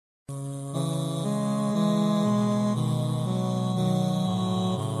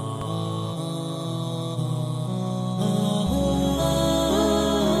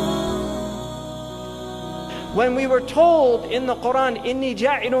When we were told in the Quran, إِنِّي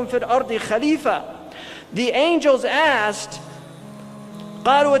جَاعِلٌ فِي الْأَرْضِ خَلِيفَةً, the angels asked,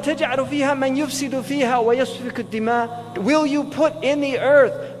 قَالُوا وَتَجْعَلُ فِيهَا مَنْ يُفْسِدُ فِيهَا وَيَسْفِكُ الدِّمَاءَ, will you put in the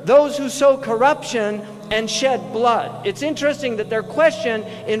earth those who sow corruption and shed blood? It's interesting that their question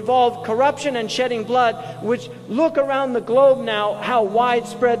involved corruption and shedding blood, which look around the globe now how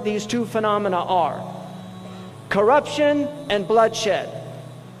widespread these two phenomena are. Corruption and bloodshed.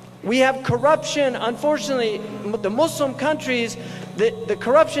 We have corruption, unfortunately, the Muslim countries, the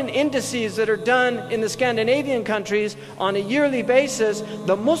corruption indices that are done in the Scandinavian countries on a yearly basis,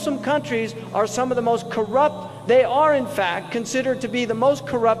 the Muslim countries are some of the most corrupt. They are in fact considered to be the most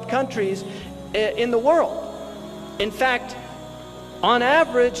corrupt countries in the world. In fact, on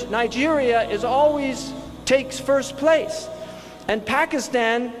average, Nigeria always takes first place, and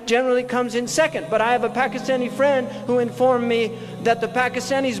Pakistan generally comes in second. But I have a Pakistani friend who informed me that the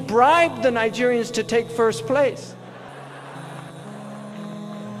Pakistanis bribed the Nigerians to take first place.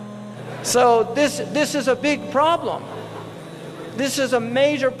 So this is a big problem. This is a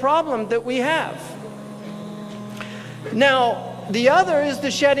major problem that we have. Now, the other is the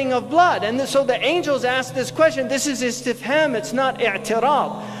shedding of blood. And so the angels ask this question. This is istifham, it's not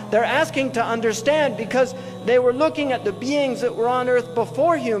i'tirab. They're asking to understand, because they were looking at the beings that were on earth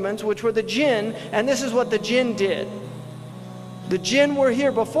before humans, which were the jinn, and this is what the jinn did. The jinn were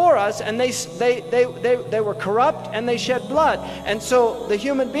here before us, and they were corrupt and they shed blood. And so the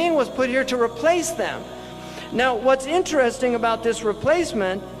human being was put here to replace them. Now, what's interesting about this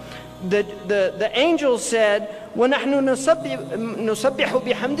replacement, the angel said, وَنَحْنُ نُسَبِّحُ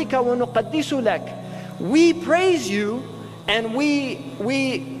بِحَمْدِكَ وَنُقَدِّسُ لَكَ. We praise you and we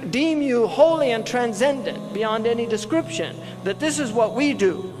deem you holy and transcendent beyond any description, that this is what we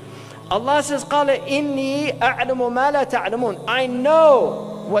do. Allah says, قَالَ إِنِّي أَعْلَمُ مَا لَا تَعْلَمُونَ. I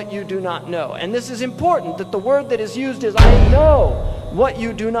know what you do not know. And this is important, that the word that is used is I know what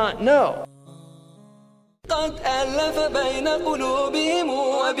you do not know. قد ألف بين قلوبهم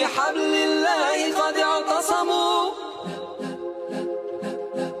وبحبل الله قد اعتصموا.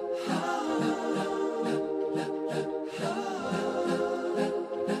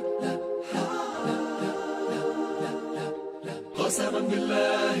 قسما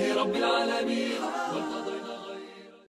بالله رب العالمين